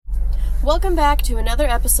Welcome back to another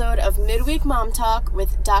episode of Midweek Mom Talk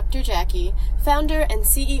with Dr. Jackie, founder and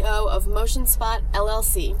CEO of MotionSpot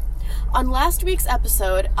LLC. On last week's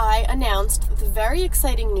episode, I announced the very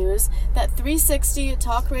exciting news that 360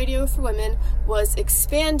 Talk Radio for Women was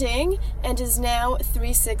expanding and is now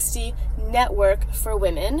 360 Network for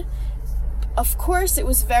Women. Of course, it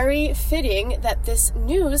was very fitting that this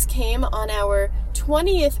news came on our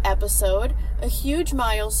 20th episode, a huge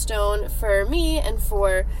milestone for me and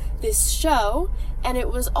for this show, and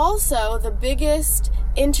it was also the biggest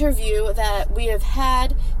interview that we have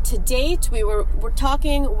had to date. We're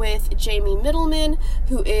talking with Jamie Middleman,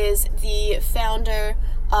 who is the founder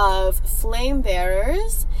of Flame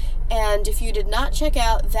Bearers, and if you did not check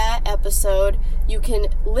out that episode, you can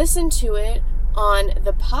listen to it on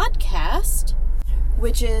the podcast,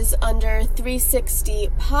 which is under 360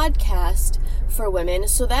 Podcast for Women.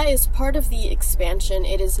 So that is part of the expansion.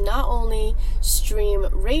 It is not only stream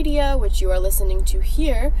radio, which you are listening to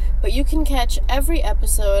here, but you can catch every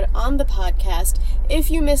episode on the podcast. If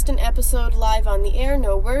you missed an episode live on the air,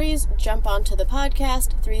 no worries. Jump onto the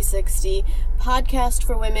podcast, 360 Podcast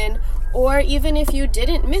for Women. Or even if you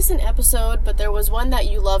didn't miss an episode, but there was one that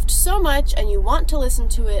you loved so much and you want to listen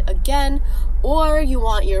to it again, or you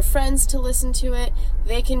want your friends to listen to it,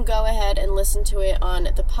 they can go ahead and listen to it on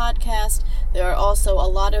the podcast. There are also a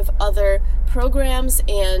lot of other programs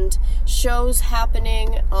and shows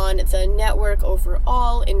happening on the network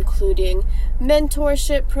overall, including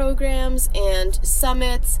mentorship programs and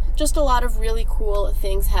summits, just a lot of really cool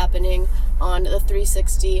things happening on the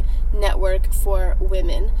 360 Network for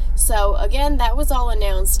Women. So again, that was all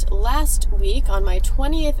announced last week on my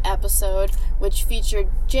 20th episode, which featured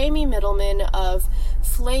Jamie Middleman of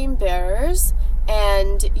Flame Bearers,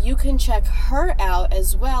 and you can check her out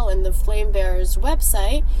as well in the Flame Bearers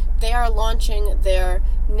website. They are launching their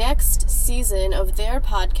next season of their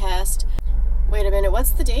podcast. Wait a minute,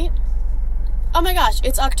 what's the date? Oh my gosh,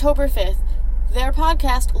 it's October 5th. Their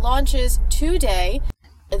podcast launches today.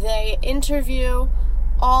 They interview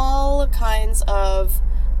all kinds of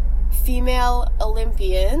female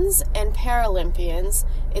Olympians and Paralympians.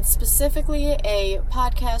 It's specifically a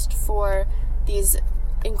podcast for these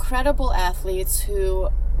incredible athletes who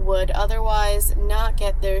would otherwise not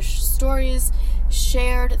get their stories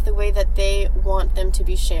shared the way that they want them to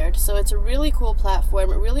be shared. So it's a really cool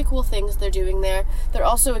platform, really cool things they're doing there. They're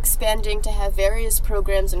also expanding to have various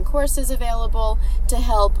programs and courses available to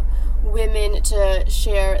help women to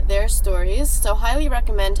share their stories. So highly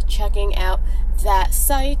recommend checking out that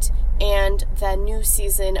site and the new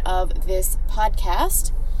season of this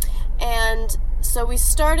podcast. And so we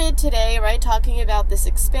started today, right, talking about this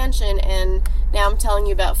expansion, and now I'm telling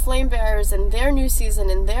you about Flame Bearers and their new season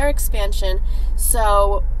and their expansion.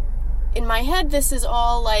 So in my head, this is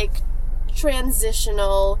all like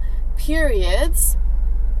transitional periods.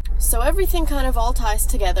 So everything kind of all ties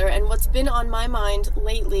together, and what's been on my mind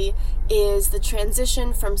lately is the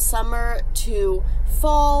transition from summer to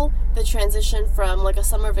fall, the transition from like a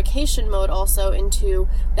summer vacation mode also into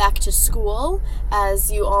back to school.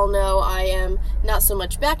 As you all know, I am not so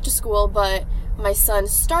much back to school, but my son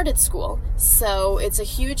started school, so it's a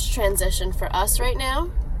huge transition for us right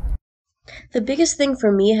now. The biggest thing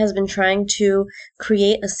for me has been trying to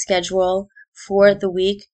create a schedule for the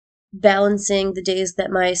week, balancing the days that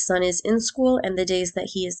my son is in school and the days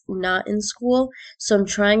that he is not in school. So I'm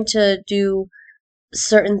trying to do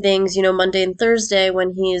certain things, Monday and Thursday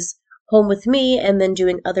when he's home with me, and then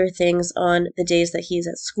doing other things on the days that he's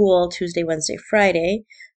at school, Tuesday, Wednesday, Friday.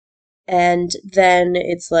 And then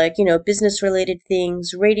it's like, business related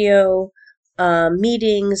things, radio,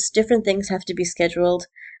 meetings, different things have to be scheduled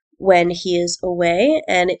when he is away.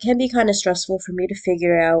 And it can be kind of stressful for me to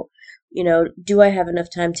figure out, do I have enough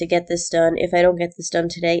time to get this done? If I don't get this done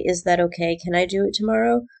today, is that okay? Can I do it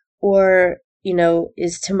tomorrow? Or,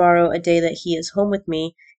 is tomorrow a day that he is home with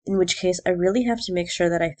me? In which case, I really have to make sure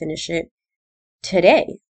that I finish it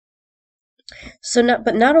today. So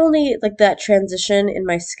not only like that transition in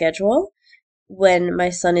my schedule when my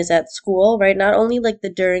son is at school, right? Not only like the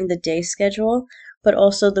during the day schedule, but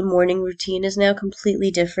also the morning routine is now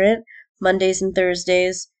completely different. Mondays and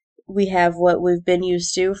Thursdays, we have what we've been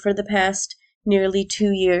used to for the past nearly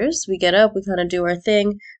 2 years. We get up, we kind of do our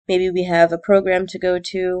thing. Maybe we have a program to go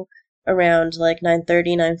to around like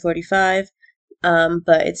 9:30, 9:45.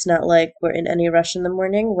 But it's not like we're in any rush in the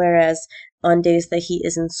morning, whereas on days that he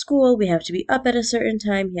is in school, we have to be up at a certain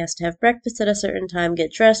time, he has to have breakfast at a certain time,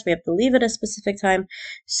 get dressed, we have to leave at a specific time.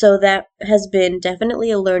 So that has been definitely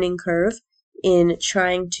a learning curve in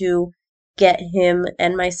trying to get him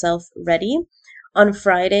and myself ready. On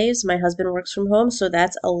Fridays, my husband works from home, so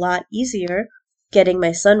that's a lot easier getting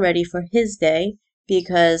my son ready for his day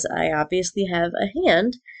because I obviously have a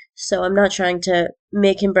hand. So I'm not trying to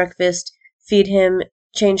make him breakfast, feed him,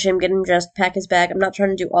 change him, get him dressed, pack his bag. I'm not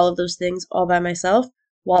trying to do all of those things all by myself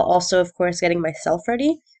while also, of course, getting myself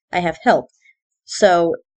ready. I have help.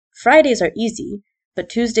 So Fridays are easy, but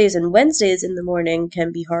Tuesdays and Wednesdays in the morning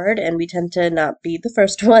can be hard, and we tend to not be the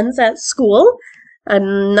first ones at school.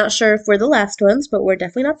 I'm not sure if we're the last ones, but we're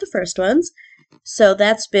definitely not the first ones. So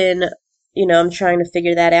that's been, I'm trying to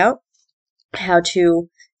figure that out, how to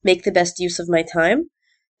make the best use of my time.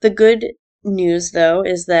 The good news, though,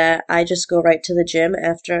 is that I just go right to the gym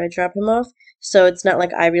after I drop him off. So it's not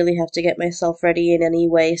like I really have to get myself ready in any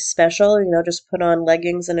way special, just put on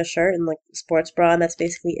leggings and a shirt and like a sports bra, and that's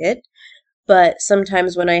basically it. But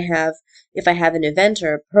sometimes if I have an event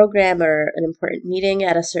or a program or an important meeting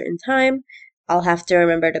at a certain time, I'll have to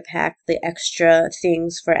remember to pack the extra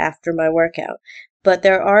things for after my workout. But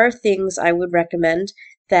there are things I would recommend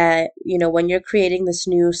that, when you're creating this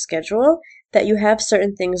new schedule, that you have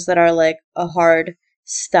certain things that are like a hard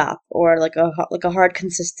stop or like a hard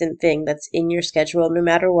consistent thing that's in your schedule no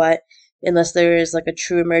matter what, unless there is like a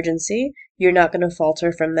true emergency, you're not going to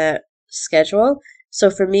falter from that schedule. So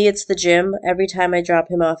for me, it's the gym. Every time I drop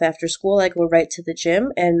him off after school, I go right to the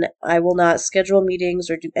gym, and I will not schedule meetings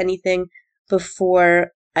or do anything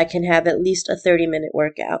before I can have at least a 30-minute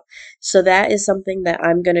workout. So that is something that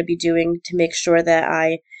I'm going to be doing to make sure that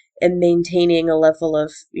I am maintaining a level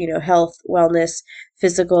of, health, wellness,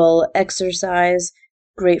 physical exercise,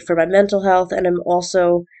 great for my mental health, and I'm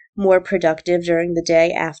also more productive during the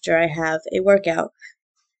day after I have a workout.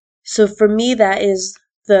 So for me, that is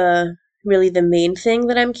really the main thing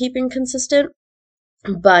that I'm keeping consistent.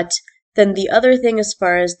 But then the other thing, as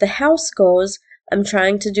far as the house goes, I'm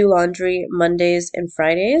trying to do laundry Mondays and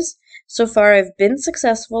Fridays. So far, I've been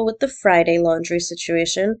successful with the Friday laundry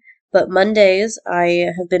situation, but Mondays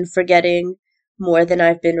I have been forgetting more than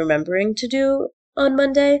I've been remembering to do on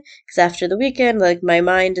Monday. Because after the weekend, like my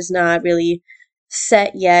mind is not really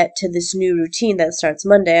set yet to this new routine that starts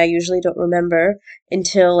Monday. I usually don't remember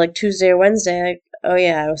until like Tuesday or Wednesday. Oh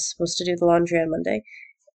yeah, I was supposed to do the laundry on Monday.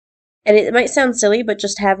 And it might sound silly, but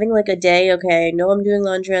just having like a day, okay, I know I'm doing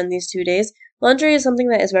laundry on these 2 days. Laundry is something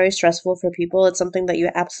that is very stressful for people. It's something that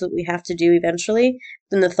you absolutely have to do eventually.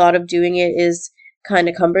 Then the thought of doing it is kind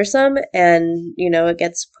of cumbersome and, it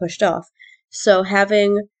gets pushed off. So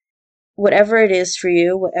having whatever it is for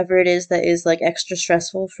you, whatever it is that is like extra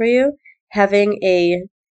stressful for you, having a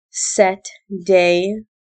set day,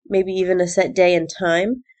 maybe even a set day and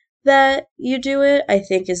time that you do it, I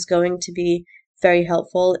think is going to be very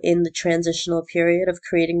helpful in the transitional period of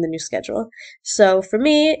creating the new schedule. So for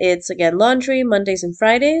me, it's again laundry Mondays and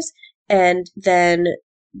Fridays, and then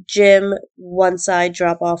gym once I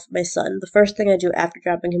drop off my son. The first thing I do after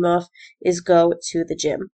dropping him off is go to the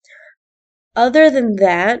gym. Other than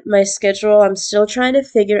that, my schedule I'm still trying to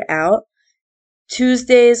figure out.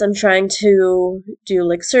 Tuesdays, I'm trying to do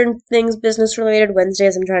like certain things business related.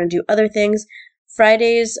 Wednesdays, I'm trying to do other things.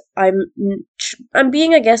 Fridays, I'm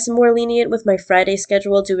being, I guess, more lenient with my Friday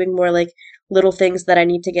schedule, doing more like little things that I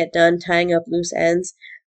need to get done, tying up loose ends.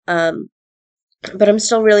 But I'm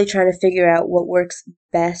still really trying to figure out what works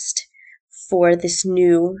best for this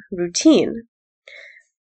new routine.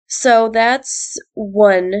 So that's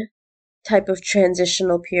one type of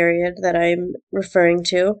transitional period that I'm referring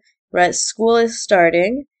to. Right, school is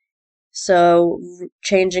starting, so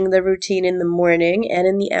changing the routine in the morning and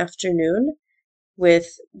in the afternoon with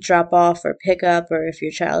drop off or pick up, or if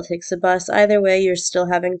your child takes a bus, either way, you're still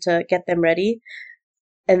having to get them ready,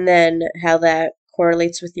 and then how that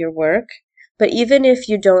correlates with your work. But even if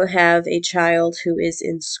you don't have a child who is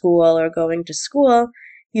in school or going to school,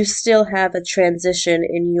 you still have a transition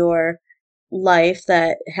in your life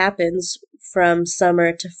that happens from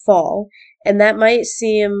summer to fall. And that might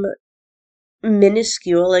seem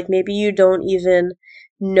minuscule, like maybe you don't even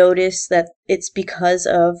notice that it's because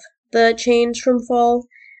of the change from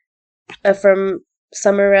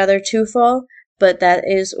summer rather to fall, but that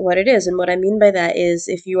is what it is. And what I mean by that is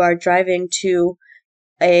if you are driving to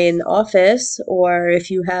an office, or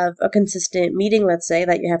if you have a consistent meeting, let's say,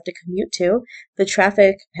 that you have to commute to, the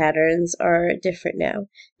traffic patterns are different now.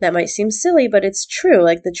 That might seem silly, but it's true.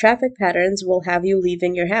 Like the traffic patterns will have you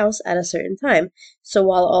leaving your house at a certain time. So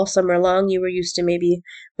while all summer long you were used to maybe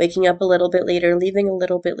waking up a little bit later, leaving a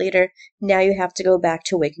little bit later, now you have to go back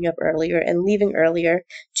to waking up earlier and leaving earlier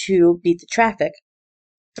to beat the traffic.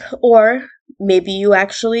 Or maybe you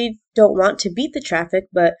actually don't want to beat the traffic,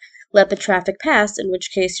 but let the traffic pass, in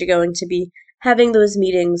which case you're going to be having those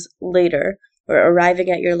meetings later, or arriving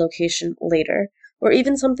at your location later, or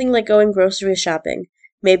even something like going grocery shopping.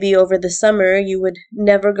 maybe over the summer you would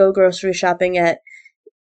never go grocery shopping at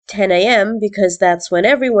 10 a.m. because that's when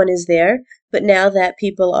everyone is there. But now that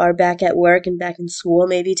people are back at work and back in school,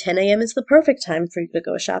 maybe 10 a.m. is the perfect time for you to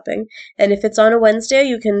go shopping. And if it's on a Wednesday,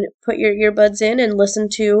 you can put your earbuds in and listen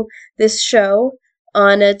to this show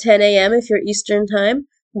on a 10 a.m. if you're Eastern time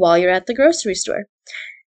while you're at the grocery store.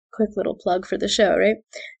 Quick little plug for the show, right?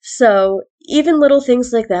 So even little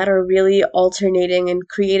things like that are really alternating and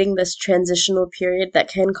creating this transitional period that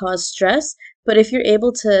can cause stress. But if you're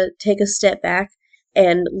able to take a step back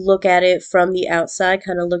and look at it from the outside,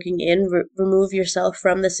 kind of looking in, remove yourself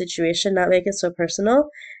from the situation, not make it so personal,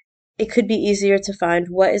 it could be easier to find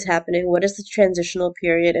what is happening, what is the transitional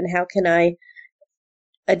period, and how can I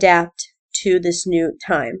adapt to this new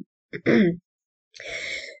time.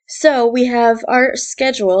 So we have our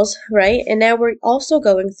schedules, right? And now we're also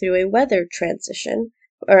going through a weather transition,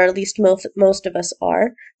 or at least most of us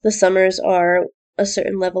are. The summers are a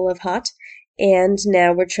certain level of hot, and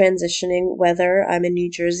now we're transitioning weather. I'm in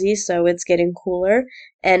New Jersey, so it's getting cooler,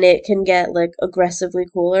 and it can get like aggressively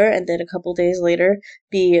cooler, and then a couple days later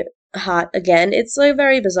be hot again. It's like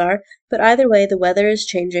very bizarre, but either way, the weather is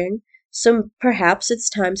changing. So perhaps it's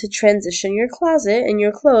time to transition your closet and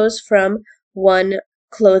your clothes from one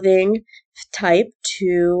clothing type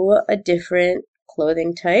to a different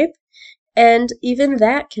clothing type. And even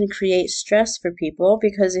that can create stress for people,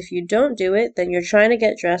 because if you don't do it, then you're trying to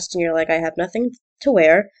get dressed and you're like, I have nothing to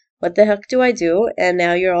wear. What the heck do I do? And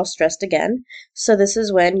now you're all stressed again. So this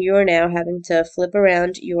is when you're now having to flip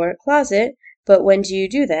around your closet. But when do you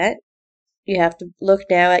do that? You have to look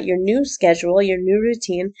now at your new schedule, your new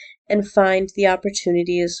routine, and find the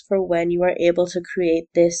opportunities for when you are able to create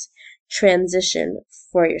this transition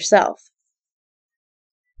for yourself.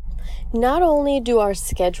 Not only do our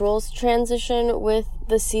schedules transition with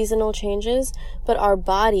the seasonal changes, but our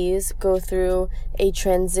bodies go through a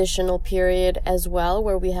transitional period as well,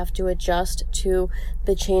 where we have to adjust to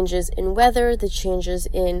the changes in weather, the changes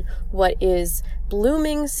in what is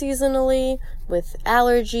blooming seasonally, with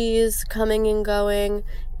allergies coming and going.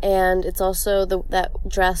 And it's also that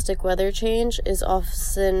drastic weather change is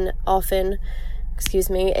often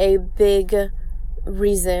a big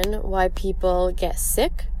reason why people get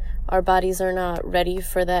sick. Our bodies are not ready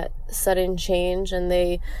for that sudden change, and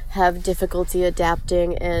they have difficulty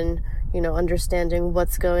adapting and, understanding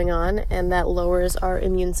what's going on, and that lowers our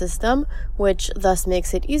immune system, which thus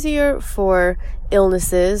makes it easier for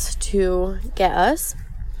illnesses to get us.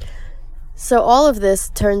 So all of this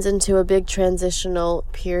turns into a big transitional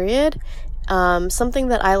period. Something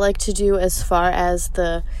that I like to do as far as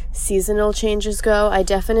the seasonal changes go, I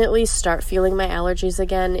definitely start feeling my allergies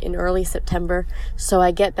again in early September. So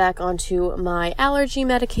I get back onto my allergy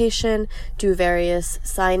medication, do various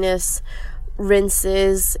sinus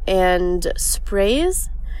rinses and sprays.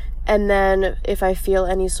 And then if I feel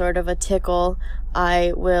any sort of a tickle,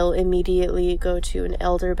 I will immediately go to an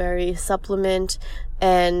elderberry supplement,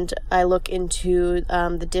 and I look into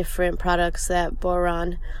the different products that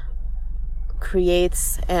Boron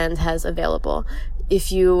creates and has available.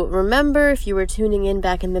 If you remember, if you were tuning in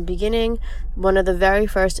back in the beginning, one of the very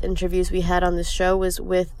first interviews we had on the show was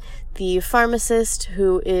with the pharmacist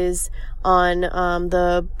who is on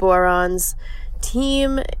the Boron's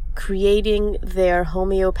team, creating their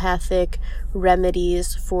homeopathic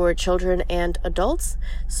remedies for children and adults.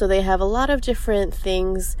 So they have a lot of different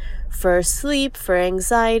things for sleep, for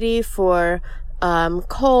anxiety, for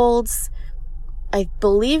colds. I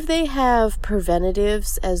believe they have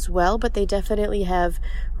preventatives as well, but they definitely have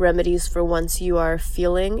remedies for once you are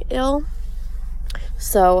feeling ill.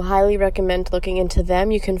 So highly recommend looking into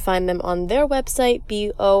them. You can find them on their website,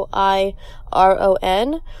 BOIRON,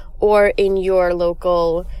 or in your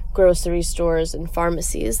local grocery stores and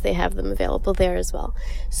pharmacies. They have them available there as well.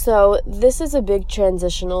 So this is a big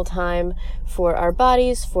transitional time for our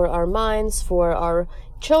bodies, for our minds, for our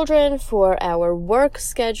children, for our work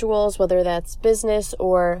schedules, whether that's business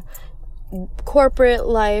or corporate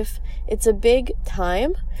life. It's a big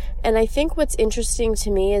time. And I think what's interesting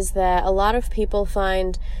to me is that a lot of people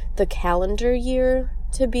find the calendar year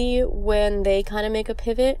to be when they kind of make a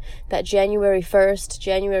pivot. That January 1st,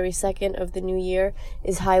 January 2nd of the new year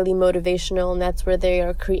is highly motivational, and that's where they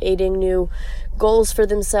are creating new goals for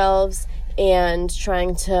themselves and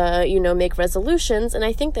trying to, make resolutions. And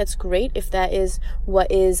I think that's great if that is what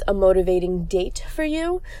is a motivating date for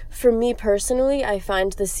you. For me personally, I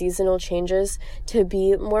find the seasonal changes to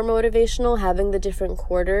be more motivational, having the different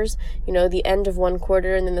quarters, the end of one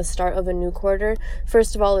quarter and then the start of a new quarter.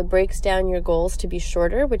 First of all, it breaks down your goals to be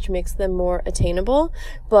shorter, which makes them more attainable.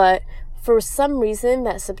 But for some reason,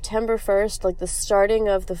 that September 1st, like the starting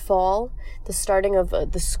of the fall, the starting of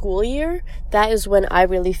the school year, that is when I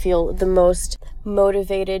really feel the most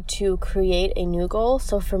motivated to create a new goal.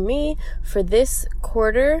 So for me, for this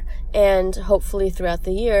quarter and hopefully throughout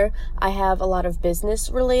the year, I have a lot of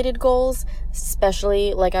business related goals,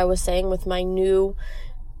 especially like I was saying with my new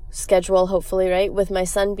schedule, hopefully, right? With my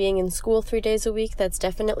son being in school 3 days a week, that's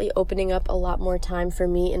definitely opening up a lot more time for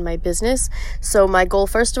me in my business. So my goal,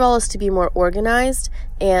 first of all, is to be more organized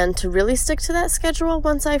and to really stick to that schedule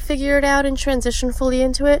once I figure it out and transition fully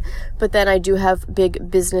into it. But then I do have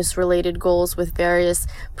big business related goals with various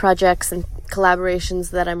projects and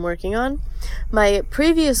collaborations that I'm working on. My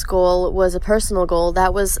previous goal was a personal goal.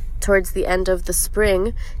 That was towards the end of the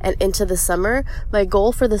spring and into the summer. My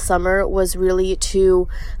goal for the summer was really to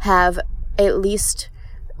have at least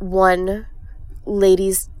one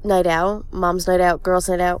ladies' night out, mom's night out, girls'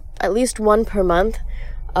 night out, at least one per month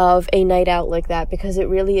of a night out like that, because it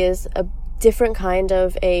really is a different kind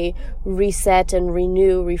of a reset and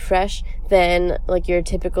refresh than like your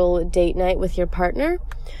typical date night with your partner.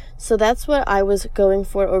 So that's what I was going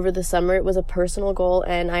for over the summer. It was a personal goal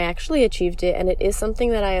and I actually achieved it, and it is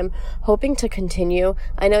something that I am hoping to continue.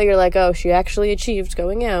 I know you're like, oh, she actually achieved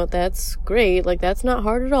going out. That's great. Like, that's not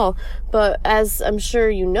hard at all. But as I'm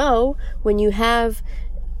sure you know, when you have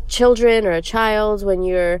children or a child, when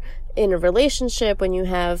you're in a relationship, when you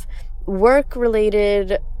have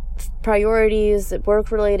work-related priorities,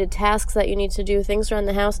 work-related tasks that you need to do, things around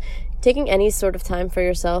the house, taking any sort of time for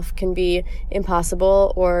yourself can be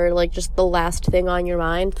impossible, or like just the last thing on your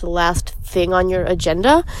mind, the last thing on your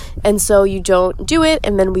agenda. And so you don't do it,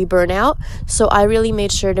 and then we burn out. So I really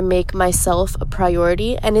made sure to make myself a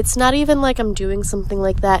priority. And it's not even like I'm doing something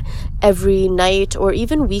like that every night or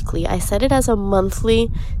even weekly. I set it as a monthly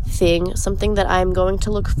thing, something that I'm going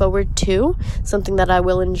to look forward to, something that I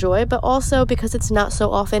will enjoy, but also because it's not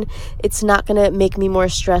so often, it's not going to make me more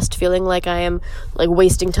stressed, feeling like I am like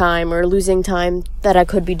wasting time or losing time that I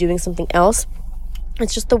could be doing something else.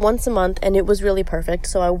 It's just the once a month, and it was really perfect.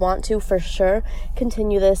 So I want to for sure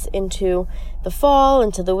continue this into the fall,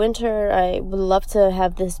 into the winter. I would love to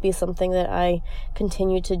have this be something that I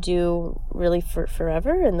continue to do really for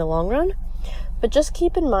forever in the long run. But just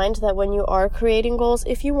keep in mind that when you are creating goals,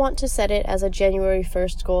 if you want to set it as a January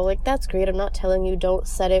 1st goal, like that's great. I'm not telling you don't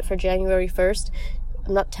set it for January 1st.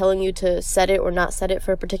 I'm not telling you to set it or not set it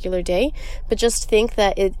for a particular day, but just think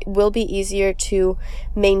that it will be easier to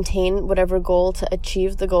maintain whatever goal, to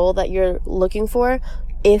achieve the goal that you're looking for,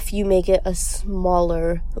 if you make it a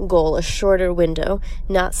smaller goal, a shorter window,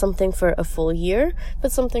 not something for a full year,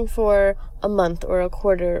 but something for a month or a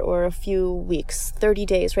quarter or a few weeks, 30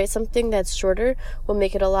 days, right? Something that's shorter will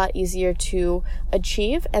make it a lot easier to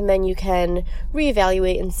achieve, and then you can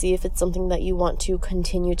reevaluate and see if it's something that you want to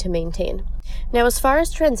continue to maintain. Now, as far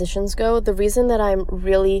as transitions go, the reason that I'm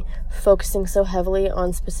really focusing so heavily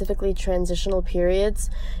on specifically transitional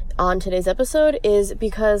periods on today's episode is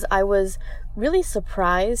because I was really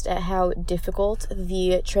surprised at how difficult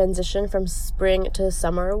the transition from spring to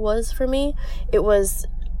summer was for me. It was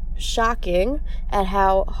shocking at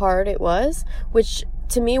how hard it was, which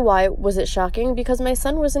to me, why was it shocking? Because my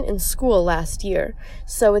son wasn't in school last year.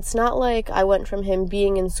 So it's not like I went from him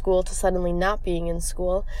being in school to suddenly not being in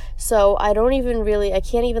school. So I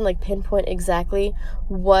can't even like pinpoint exactly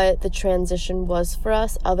what the transition was for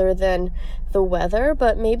us other than the weather,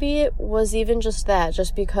 but maybe it was even just that,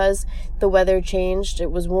 just because the weather changed,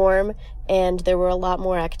 it was warm, and there were a lot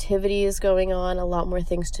more activities going on, a lot more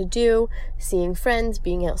things to do, seeing friends,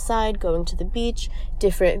 being outside, going to the beach,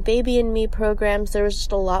 different baby and me programs. There was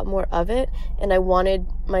just a lot more of it, and I wanted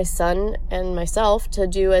my son and myself to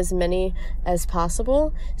do as many as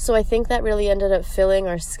possible. So I think that really ended up filling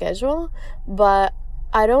our schedule, but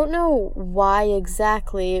I don't know why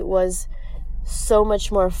exactly it was so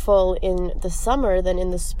much more full in the summer than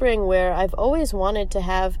in the spring, where I've always wanted to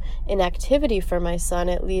have an activity for my son,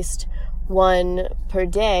 at least one per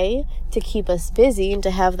day, to keep us busy and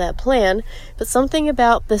to have that plan. But something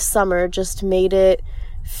about the summer just made it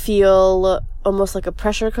feel almost like a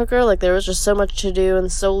pressure cooker, like there was just so much to do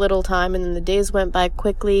and so little time, and then the days went by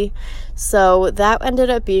quickly. So that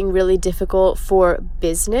ended up being really difficult for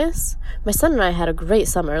business. My son and I had a great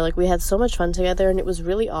summer. Like, we had so much fun together, and it was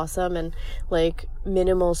really awesome and like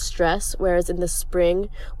minimal stress, whereas in the spring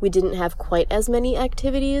we didn't have quite as many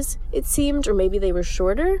activities, it seemed, or maybe they were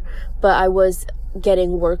shorter, but I was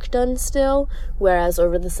getting work done still, whereas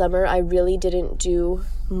over the summer I really didn't do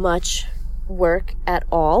much work at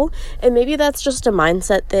all. And maybe that's just a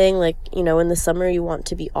mindset thing, like, you know, in the summer you want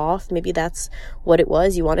to be off. Maybe that's what it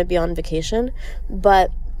was, you want to be on vacation.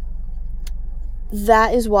 But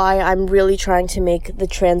that is why I'm really trying to make the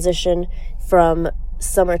transition from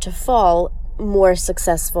summer to fall more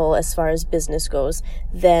successful as far as business goes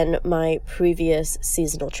than my previous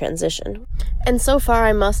seasonal transition. And so far,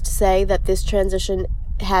 I must say that this transition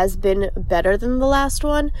has been better than the last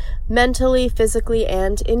one, mentally, physically,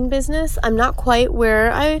 and in business. I'm not quite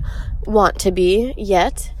where I want to be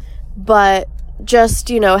yet, but just,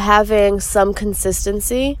 having some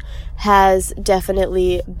consistency has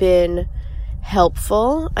definitely been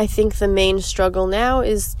helpful. I think the main struggle now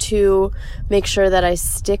is to make sure that I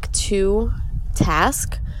stick to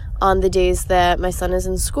task on the days that my son is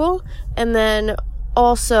in school, and then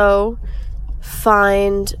also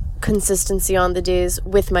find consistency on the days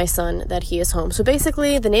with my son that he is home. So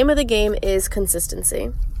basically, the name of the game is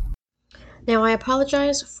consistency. Now, I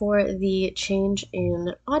apologize for the change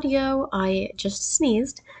in audio. I just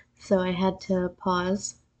sneezed, so I had to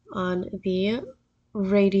pause on the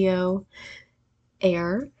radio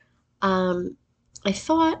air. I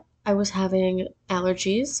thought I was having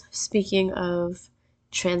allergies. Speaking of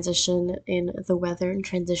transition in the weather and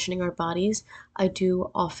transitioning our bodies, I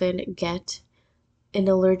do often get an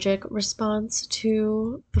allergic response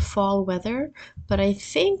to the fall weather, but I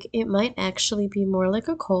think it might actually be more like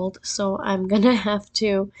a cold, so I'm gonna have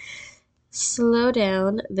to slow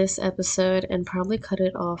down this episode and probably cut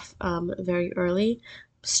it off very early.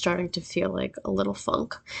 Starting to feel like a little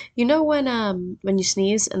funk. When you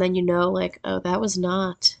sneeze and then like, oh, that was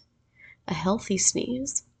not a healthy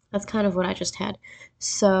sneeze. That's kind of what I just had.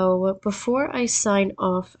 So before I sign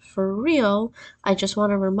off for real, I just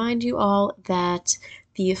want to remind you all that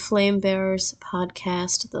the Flame Bearers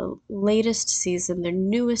podcast, the latest season, their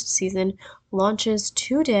newest season, launches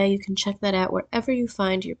today. You can check that out wherever you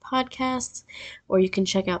find your podcasts, or you can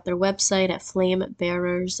check out their website at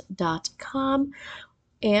flamebearers.com.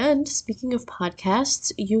 And speaking of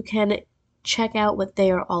podcasts, you can check out what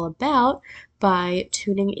they are all about by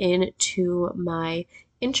tuning in to my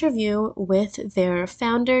interview with their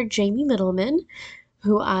founder, Jamie Middleman,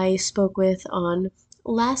 who I spoke with on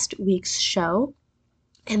last week's show.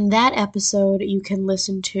 And that episode you can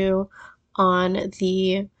listen to on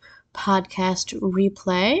the podcast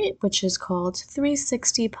replay, which is called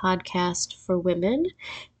 360 Podcast for Women.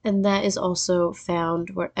 And that is also found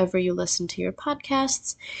wherever you listen to your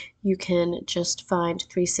podcasts. You can just find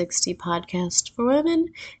 360 Podcast for Women.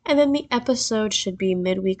 And then the episode should be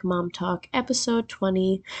Midweek Mom Talk, episode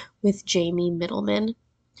 20 with Jamie Middleman.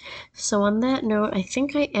 So on that note, I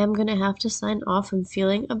think I am going to have to sign off. I'm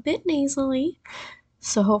feeling a bit nasally.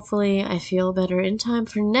 So hopefully I feel better in time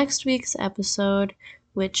for next week's episode,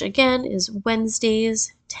 which again is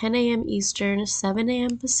Wednesdays, 10 a.m. Eastern, 7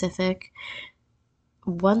 a.m. Pacific.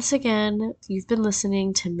 Once again, you've been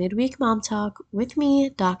listening to Midweek Mom Talk with me,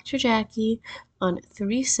 Dr. Jackie, on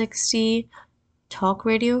 360 Talk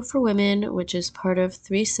Radio for Women, which is part of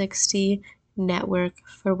 360 Network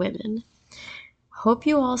for Women. Hope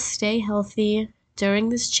you all stay healthy during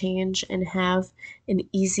this change and have an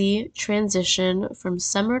easy transition from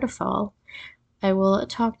summer to fall. I will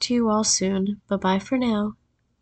talk to you all soon. Bye-bye for now.